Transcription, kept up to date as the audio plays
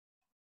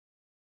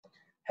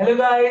Hello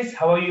guys,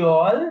 how are you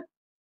all?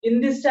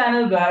 In this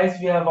channel guys,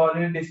 we have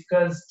already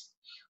discussed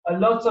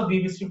lots of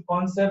Vbscript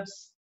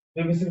concepts,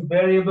 Vbscript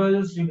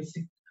variables,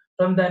 Vbscript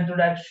from the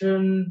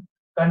introduction,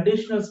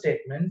 conditional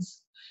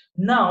statements.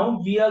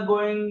 Now we are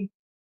going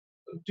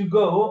to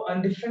go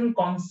on different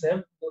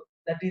concept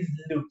that is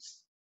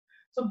loops.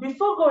 So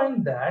before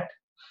going that,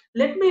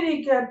 let me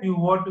recap you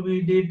what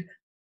we did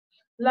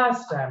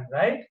last time,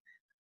 right?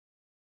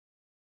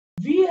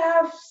 We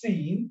have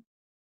seen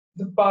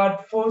the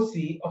part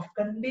 4c of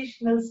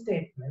conditional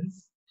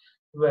statements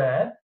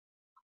where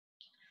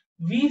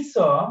we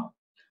saw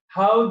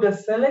how the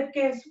select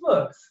case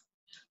works.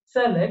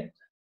 Select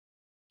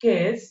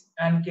case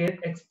and get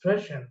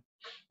expression.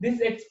 This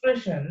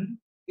expression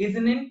is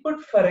an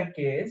input for a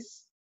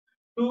case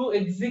to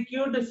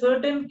execute a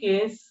certain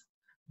case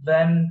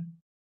when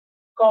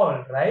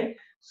called, right?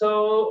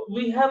 So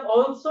we have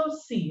also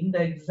seen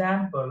the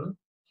example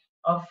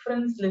of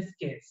friends list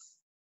case.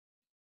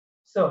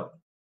 So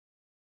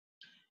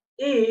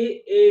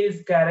A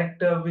is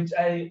character which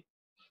I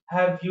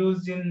have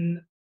used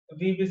in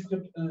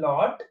VBscript a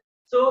lot.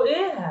 So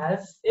A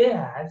has still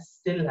has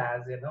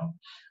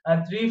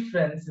three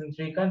friends in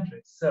three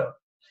countries.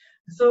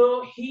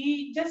 So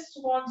he just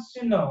wants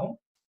to know.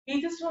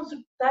 He just wants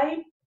to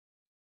type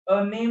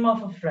a name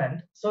of a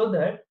friend so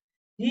that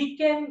he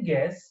can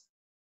guess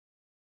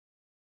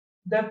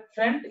the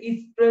friend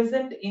is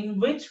present in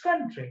which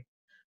country.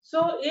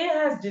 So A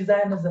has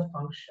designed as a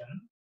function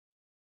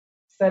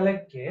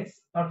select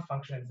case, not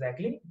function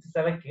exactly, it's a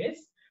select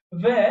case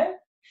where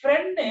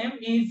friend name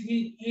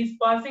is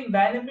passing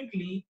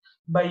dynamically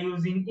by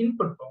using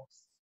input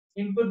box.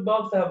 Input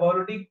box I have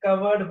already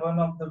covered one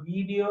of the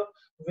video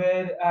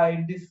where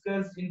I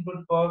discussed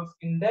input box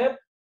in depth.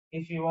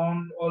 If you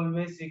want,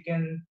 always you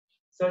can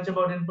search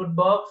about input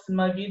box in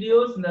my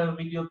videos in the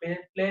video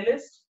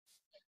playlist.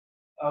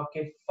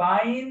 Okay,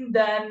 fine.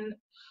 Then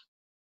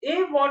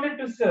A wanted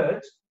to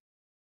search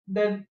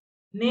the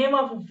name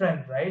of a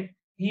friend, right?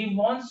 He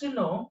wants to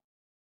know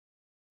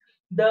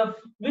the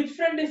which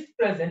friend is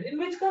present in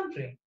which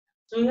country.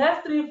 So he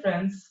has three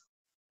friends.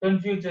 So in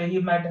future he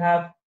might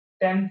have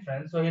 10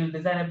 friends. So he'll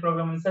design a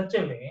program in such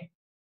a way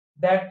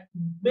that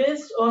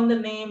based on the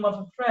name of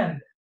a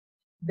friend,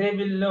 they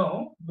will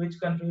know which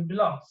country he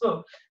belongs.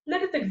 So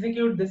let us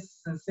execute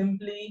this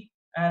simply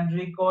and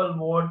recall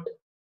what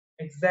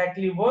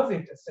exactly was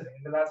it yesterday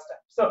in the last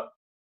time. So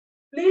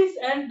please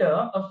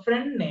enter a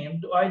friend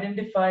name to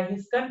identify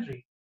his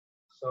country.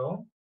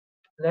 So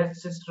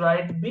let's just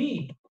write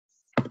B.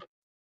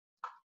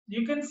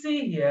 You can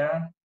see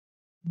here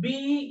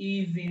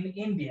B is in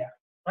India,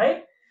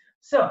 right?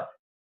 So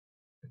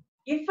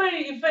if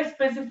I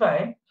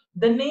specify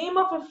the name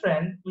of a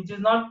friend which is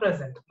not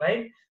present,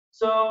 right?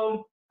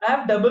 So I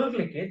have double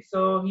click it.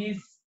 So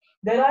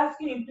they're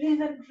asking me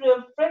please enter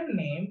a friend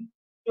name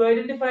to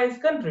identify his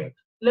country.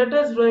 Let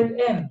us write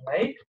N,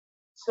 right?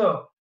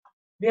 So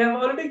we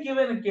have already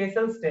given a case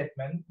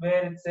statement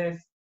where it says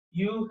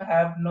you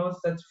have no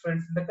such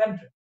friends in the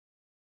country.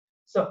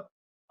 So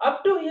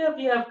up to here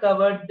we have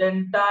covered the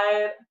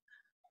entire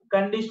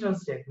conditional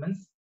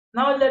statements.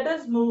 Now let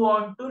us move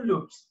on to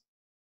loops.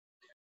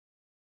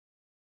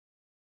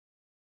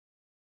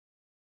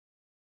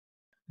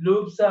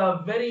 Loops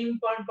are a very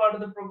important part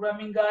of the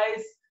programming,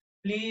 guys.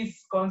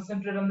 Please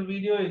concentrate on the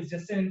video. It's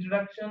just an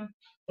introduction.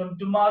 From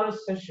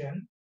tomorrow's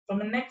session, from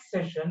the next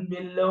session,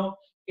 we'll know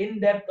in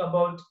depth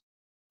about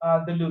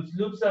the loops.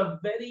 Loops are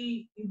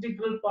very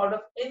integral part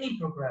of any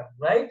program,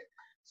 right?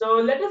 So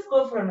let us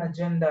go for an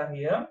agenda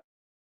here.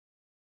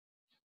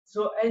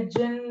 So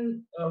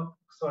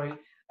sorry,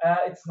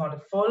 it's not a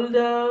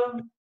folder.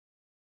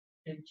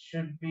 It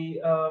should be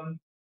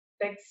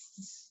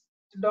text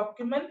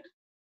document.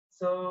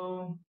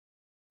 So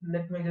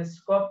let me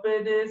just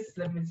copy this.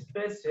 Let me just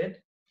paste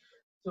it.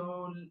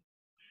 So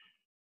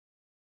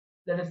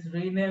let us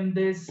rename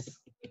this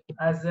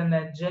as an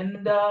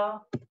agenda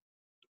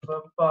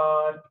for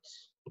part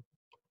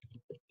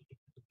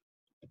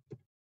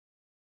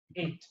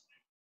 8.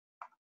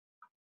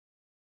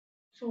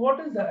 So what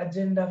is the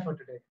agenda for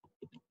today?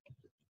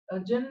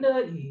 Agenda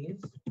is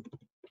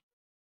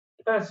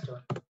first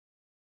one.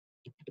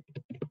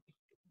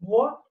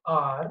 What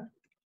are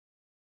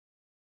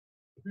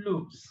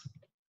loops?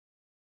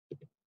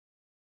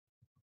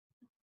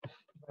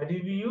 Why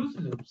do we use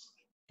loops?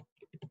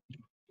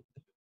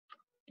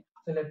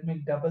 So let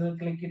me double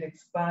click it,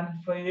 expand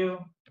for you.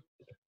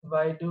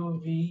 Why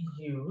do we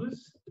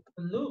use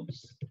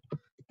loops?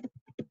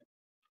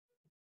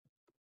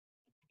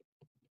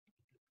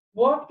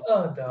 What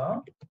are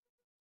the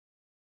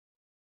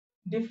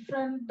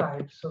different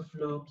types of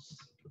loops?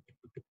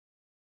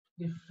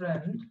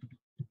 Different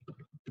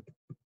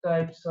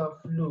types of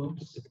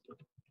loops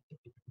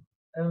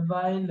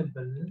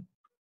available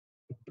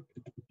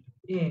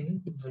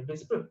in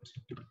Vbscript,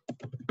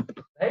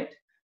 right?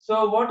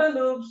 So what are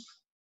loops?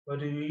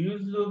 What do we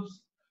use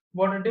loops?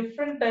 What are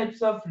different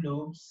types of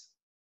loops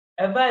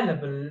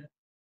available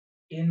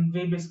in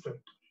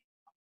Vbscript?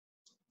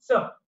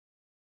 So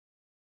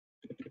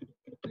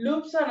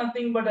loops are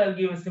nothing but I'll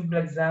give a simple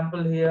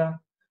example here.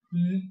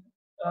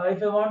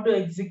 If I want to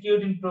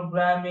execute in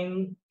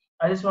programming,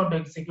 I just want to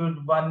execute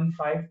one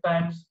 5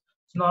 times.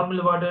 So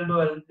normally what I'll do,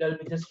 I'll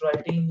be just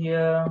writing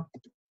here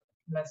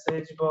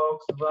message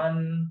box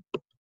one.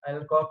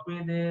 I'll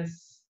copy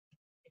this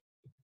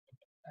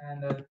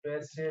and I'll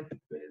paste it.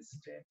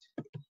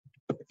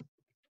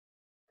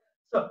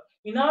 So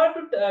in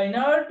order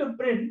to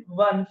print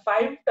one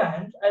 5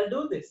 times, I'll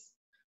do this.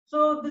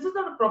 So this is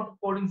not a proper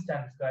coding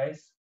stance,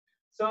 guys.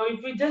 So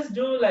if we just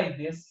do like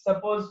this,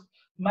 suppose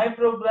my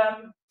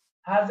program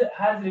has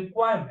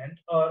requirement,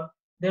 or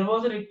there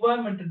was a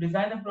requirement to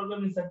design a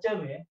program in such a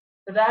way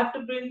that I have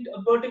to print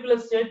a particular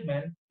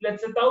statement,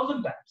 let's say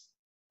 1,000 times.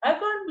 I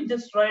can't be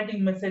just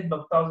writing message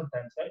box 1,000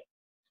 times, right?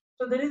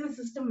 So there is a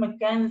system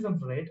mechanism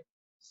for it.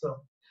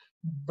 So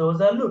those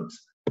are loops.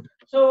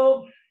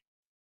 So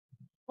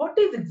what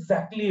is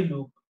exactly a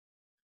loop?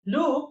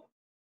 Loop,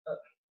 uh,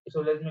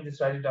 so let me just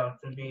write it down.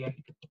 It will be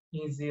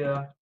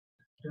easier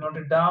to note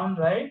it down,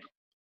 right?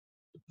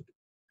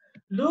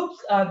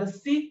 Loops are the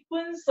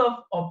sequence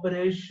of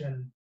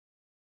operation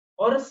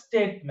or a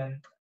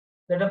statement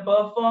that are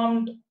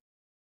performed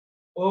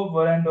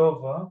over and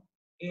over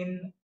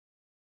in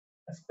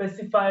a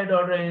specified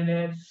order, in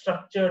a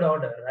structured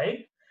order,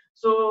 right?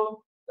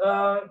 So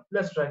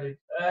let's write it.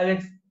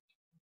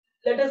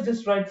 Let us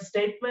just write the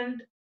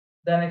statement,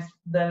 then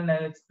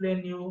I'll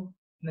explain you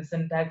in a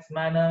syntax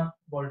manner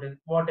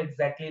what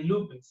exactly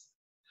loop is.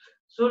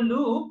 So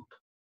loops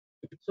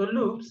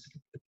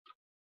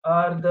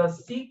are the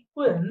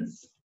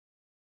sequence,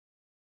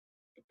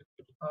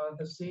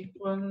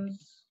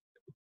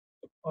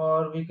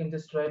 or we can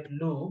just write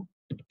loop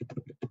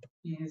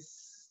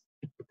is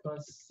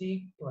a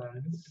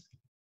sequence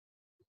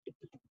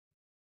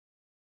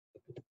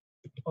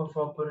of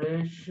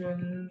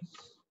operations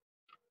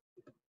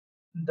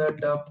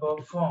that are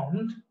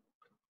performed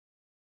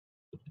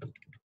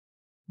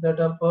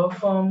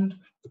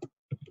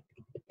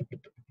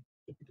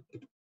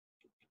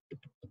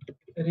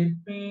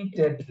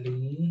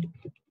repeatedly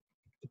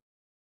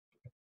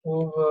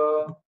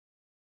over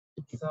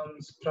some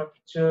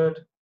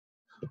structured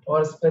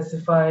or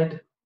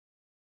specified,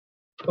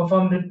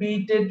 performed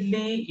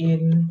repeatedly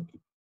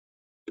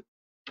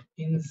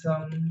in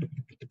some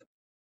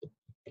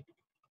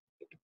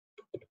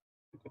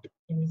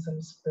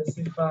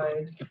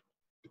specified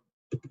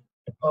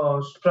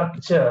or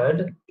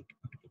structured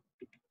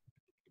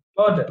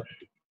order.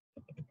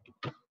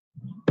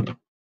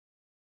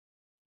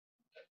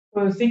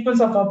 So a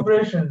sequence of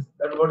operations,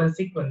 that what is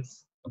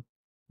sequence?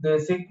 The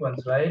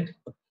sequence, right?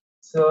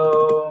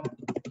 So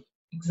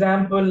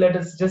example, let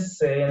us just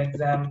say an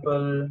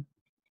example.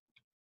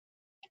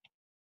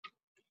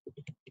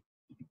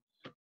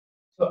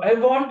 So I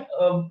want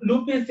a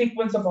loopy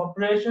sequence of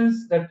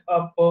operations that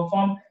are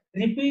performed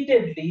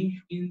repeatedly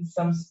in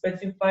some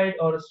specified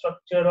or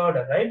structured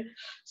order, right?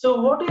 So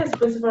what is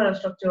specified or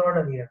structured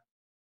order here?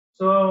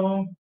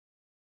 So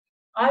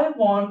I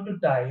want to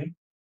type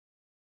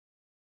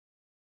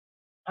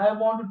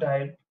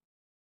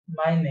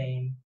my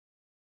name,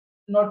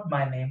 not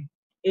my name,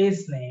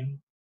 A's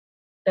name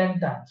 10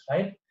 times,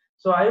 right?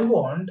 So I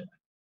want,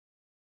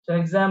 so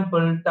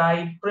example,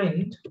 type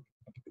print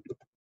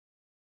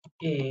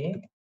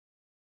A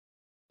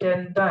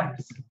 10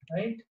 times,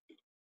 right?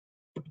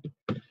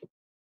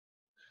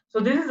 So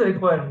this is the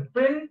requirement.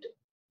 Print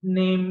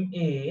name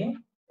A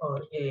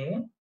or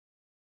A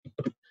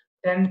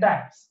 10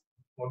 times.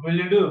 What will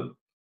you do?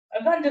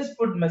 I can't just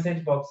put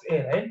message box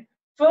A, right?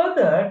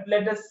 Further,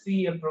 let us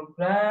see a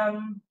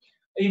program.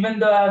 Even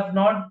though I have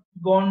not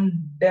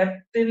gone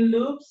depth in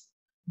loops,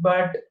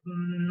 but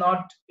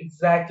not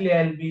exactly,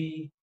 I'll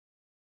be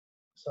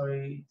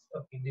sorry.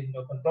 Okay, didn't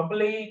open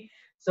properly.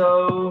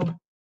 So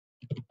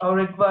our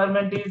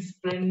requirement is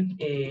print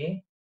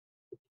A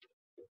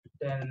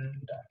 10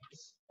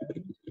 times.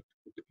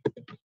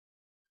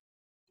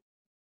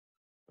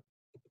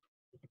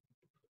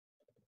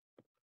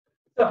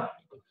 So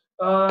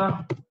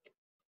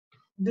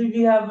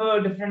we have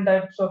different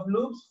types of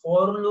loops.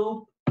 For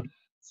loop,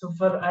 so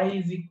for I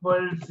is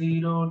equal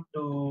 0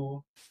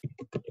 to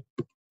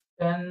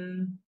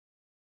 10,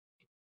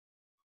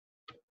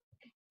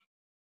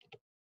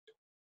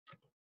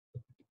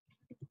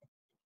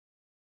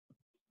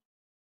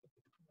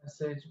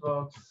 message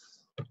box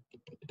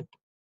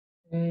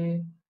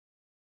A.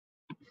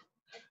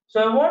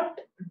 So I want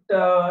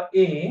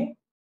A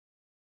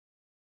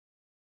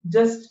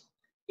just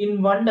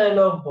in one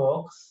dialog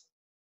box,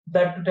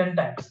 that to 10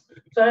 times.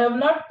 So I am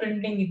not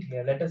printing it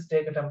here. Let us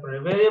take a temporary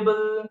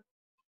variable.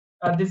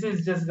 This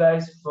is just,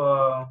 guys,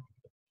 for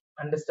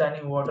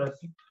understanding what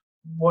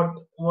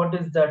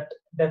is that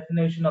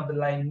definition of the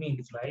line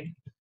means, right?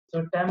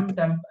 So temp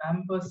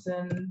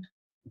ampersand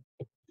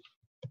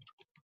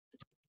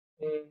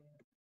A.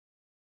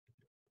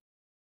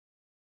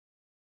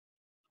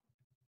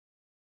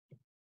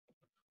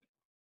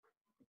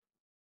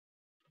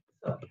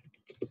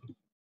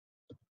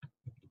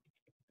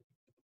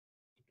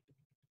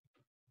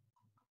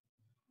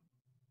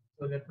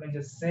 So let me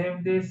just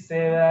save this,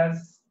 save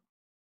as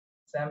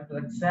sample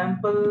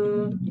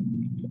example,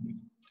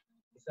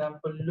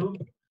 example loop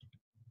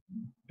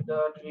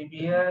dot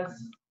vbs,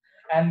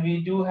 and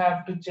we do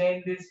have to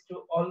change this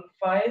to all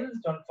files.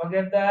 Don't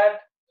forget that.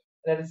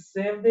 Let us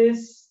save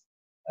this.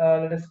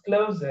 Let us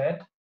close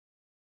it.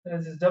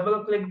 Let's just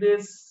double click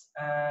this,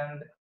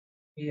 and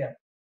here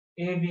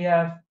A we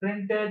have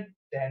printed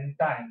 10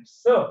 times.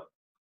 So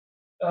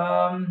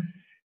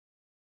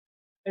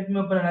let me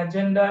open an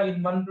agenda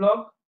in one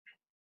block.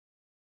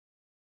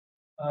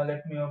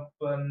 Let me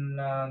open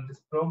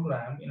this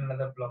program in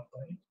another block,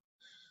 right?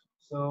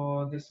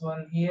 So this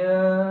one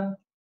here,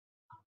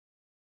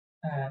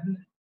 and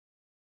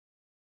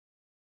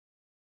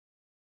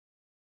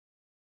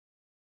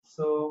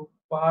so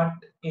part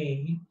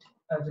 8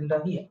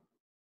 agenda here.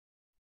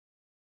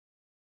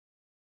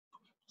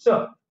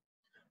 So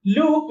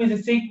loop is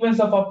a sequence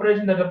of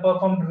operations that are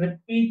performed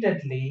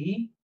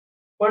repeatedly.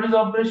 What is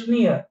operation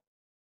here?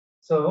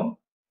 So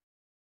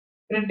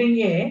printing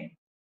A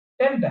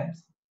 10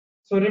 times.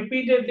 So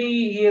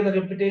repeatedly here the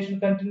repetition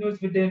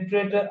continues with the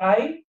iterator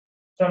I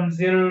from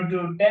 0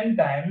 to 10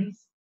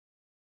 times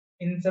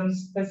in some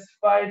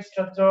specified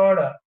structure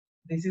order.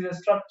 This is a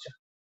structure.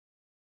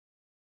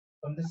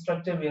 From this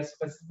structure we are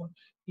specifying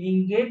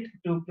it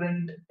to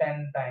print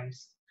 10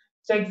 times.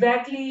 So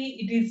exactly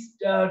it is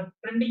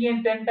printing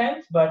in 10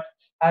 times, but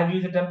I've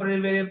used a temporary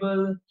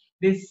variable.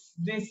 This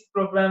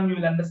program you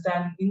will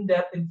understand in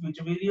depth in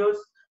future videos,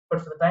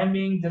 but for the time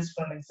being, just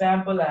for an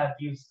example, I have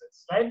used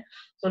this, right?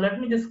 So let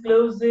me just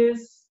close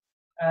this,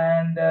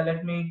 and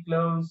let me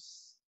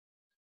close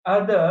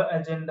other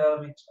agenda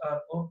which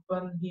are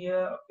open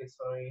here. Okay,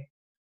 sorry.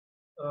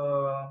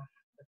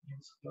 Let me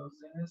just close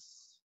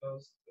this.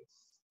 Close this.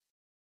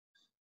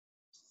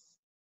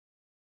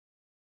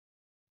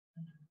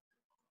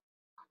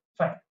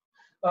 Fine.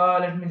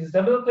 Let me just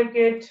double click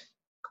it.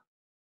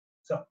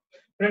 So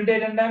print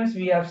 10 times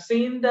we have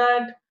seen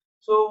that.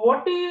 So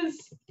what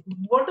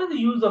are the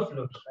use of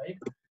loops, right?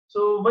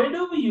 So why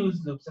do we use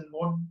loops, and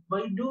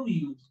why do we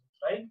use loops,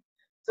 right?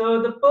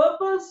 So the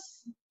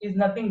purpose is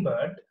nothing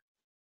but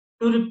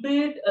to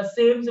repeat a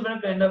same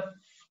similar kind of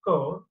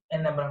code a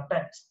number of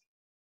times.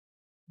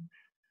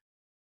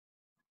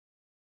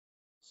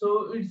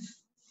 So its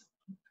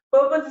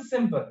purpose is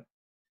simple,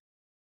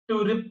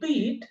 to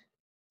repeat.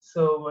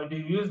 So why do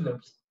you use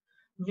loops?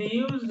 We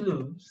use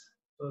loops.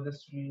 So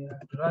this we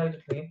have to write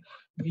it.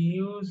 We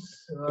use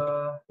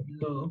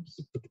loops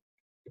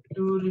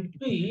to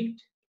repeat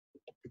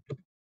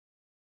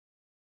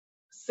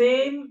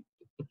same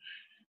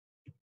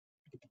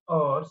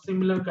or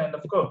similar kind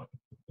of code.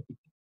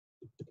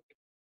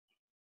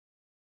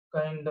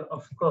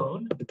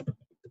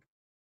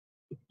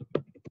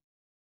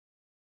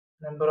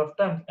 Number of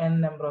times,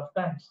 n number of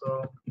times.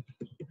 So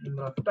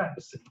number of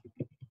times.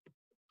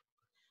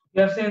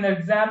 You have seen an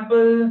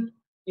example.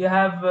 You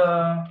have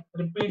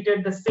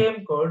repeated the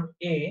same code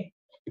A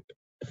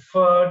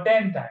for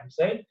 10 times,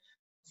 right?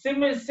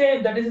 Similar,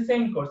 same, that is the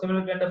same code,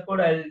 similar kind of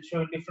code. I'll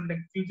show different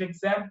future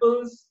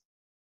examples.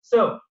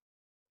 So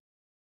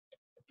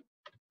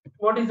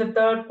what is the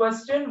third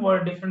question? What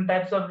are different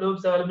types of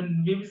loops available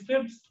in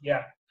Vbscript?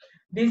 Yeah,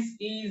 this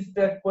is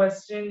the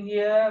question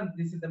here.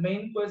 This is the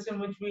main question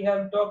which we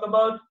have talked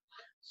about.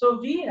 So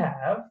we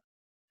have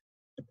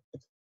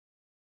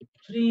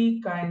two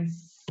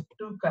kinds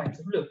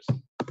of loops.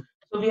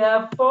 So we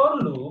have for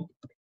loop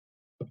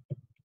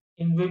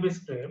in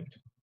Vbscript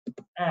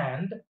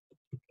and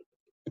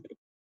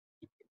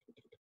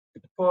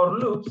for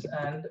loops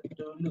and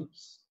do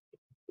loops.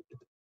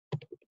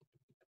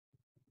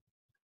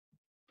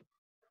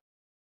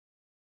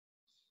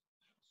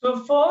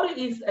 So for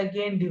is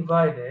again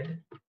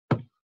divided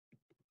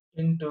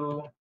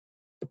into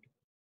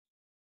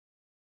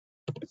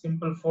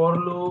simple for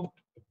loop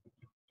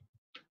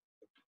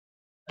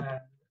and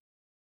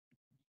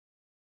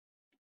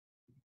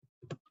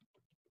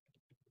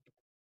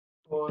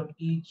for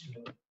each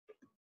loop.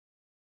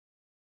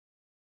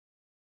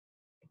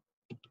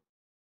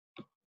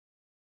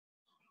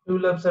 Two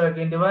loops are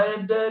again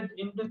divided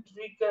into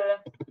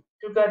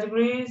two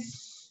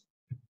categories: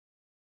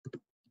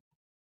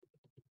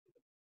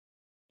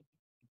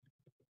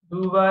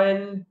 do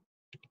while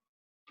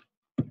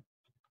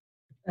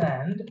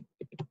and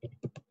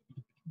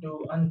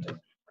do until.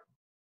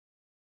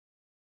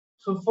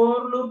 So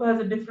for loop has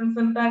a different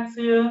syntax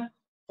here.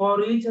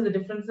 For each has a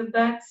different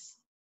syntax.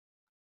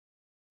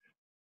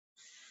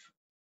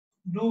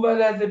 Do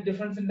while has a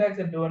different syntax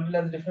and do until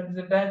has a different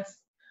syntax.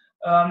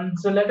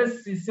 So let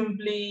us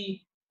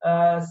simply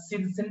see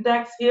the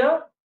syntax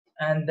here,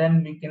 and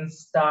then we can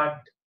start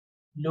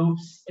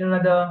loops in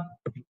another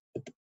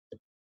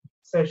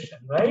session,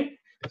 right?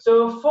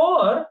 So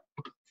for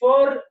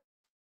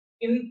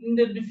in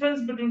the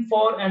difference between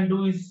for and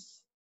do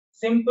is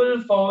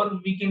simple. For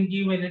we can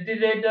give an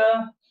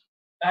iterator,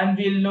 and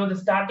we'll know the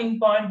starting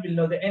point, we'll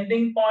know the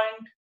ending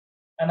point,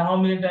 and how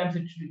many times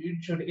it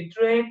should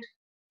iterate.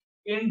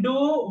 In do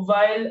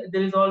while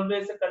there is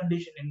always a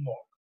condition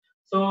involved.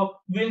 So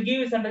we'll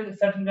give a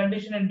certain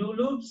condition and do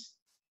loops.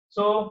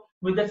 So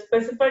with a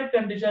specified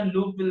condition,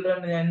 loop will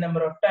run a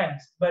number of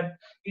times. But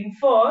in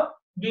for,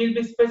 we'll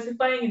be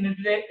specifying an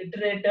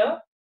iterator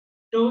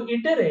to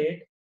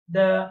iterate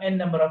the n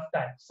number of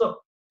times. So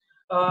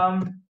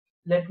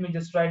let me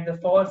just write the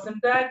for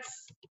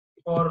syntax,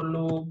 for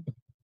loop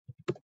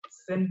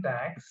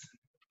syntax.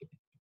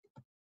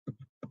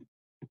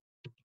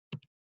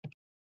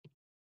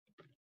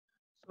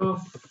 So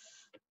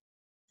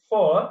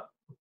for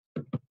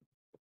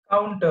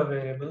counter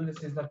variable,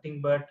 this is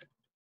nothing but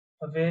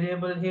a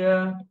variable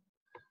here.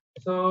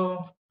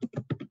 So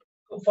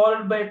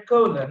followed by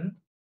colon.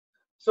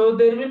 So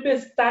there will be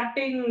a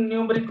starting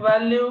numeric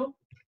value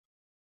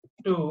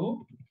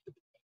to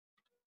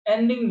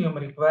ending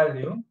numeric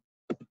value.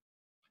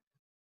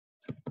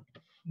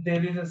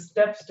 There is a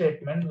step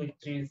statement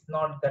which is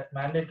not that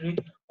mandatory,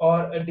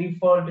 or a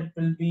default it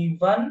will be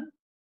 1.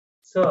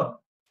 So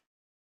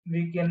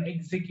we can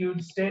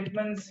execute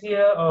statements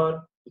here,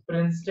 or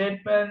print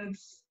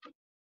statements,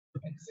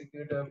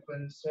 execute or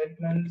print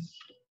statements.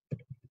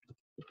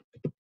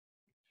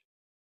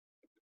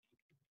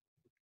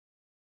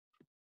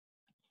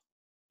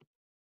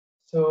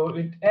 So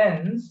it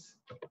ends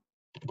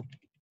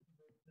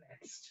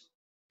next.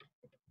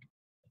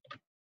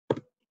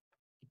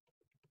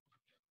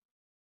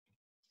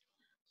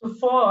 So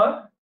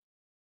for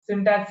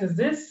syntax is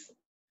this.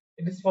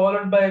 It is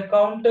followed by a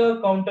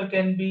counter. Counter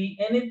can be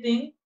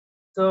anything.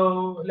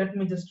 So let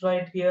me just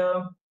write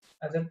here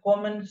as a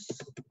comments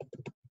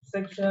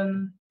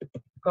section.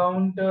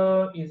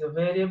 Counter is a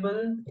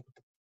variable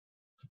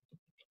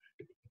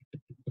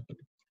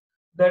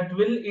that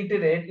will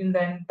iterate in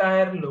the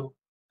entire loop.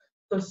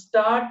 So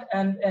start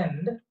and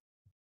end.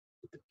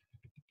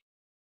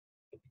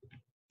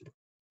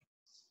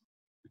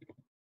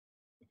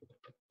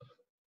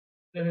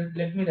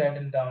 Let me write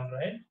it down,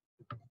 right?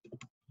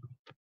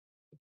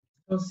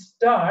 So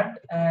start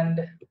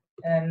and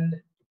end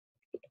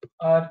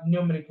are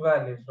numeric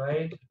values,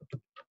 right?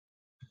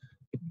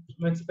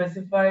 Which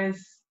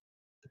specifies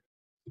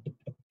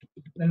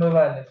number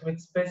values, which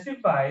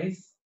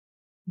specifies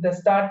the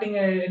starting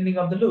and ending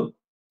of the loop.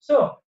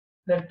 So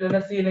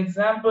let's see an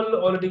example.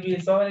 Already we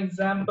saw an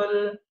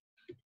example.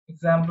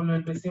 Example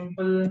will be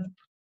simple.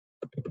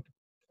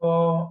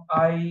 For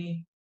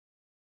I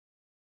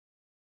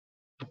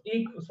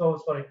equal, so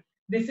sorry,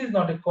 this is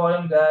not a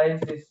column, guys.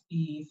 This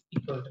is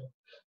equal to.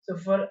 So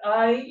for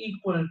I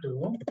equal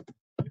to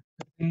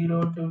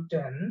 0 to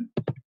 10,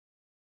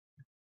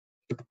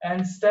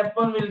 and step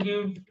 1 will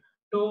give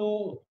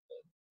to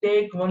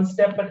take one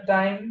step at a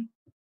time.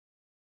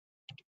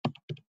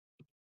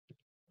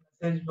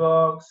 Message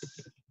box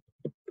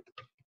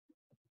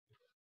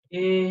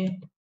A.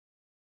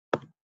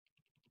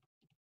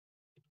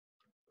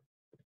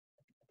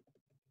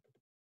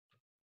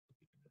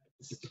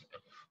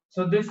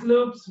 So this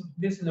loop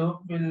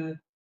will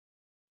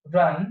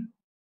run,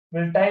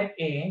 will type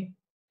A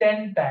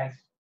 10 times,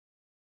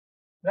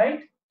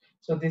 right?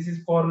 So this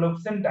is for loop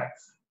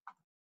syntax.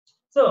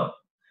 So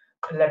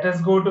let us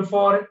go to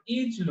for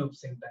each loop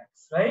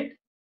syntax, right?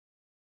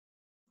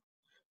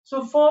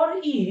 So for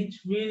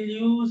each, we'll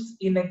use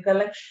in a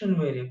collection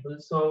variable.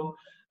 So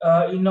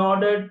in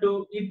order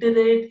to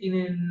iterate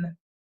in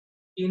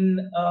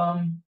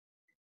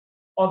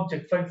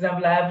object, for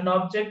example, I have an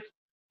object.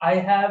 I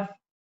have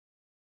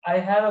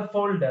a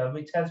folder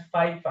which has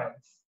 5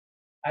 files.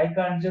 I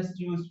can't just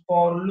use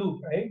for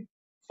loop, right?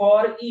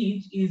 For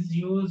each is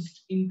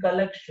used in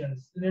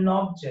collections in an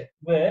object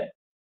where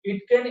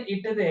it can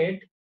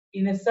iterate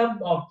in a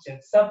sub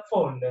object,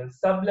 subfolder,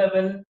 sub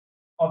level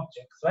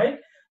objects, right?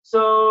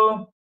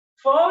 So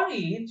for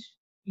each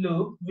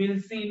loop, we'll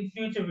see in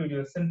future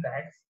video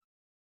syntax.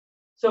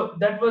 So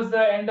that was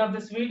the end of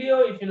this video.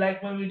 If you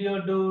like my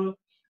video, do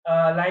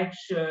like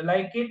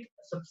it,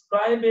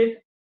 subscribe it.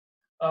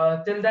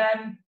 Till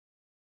then,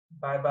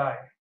 bye bye.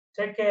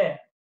 Take care.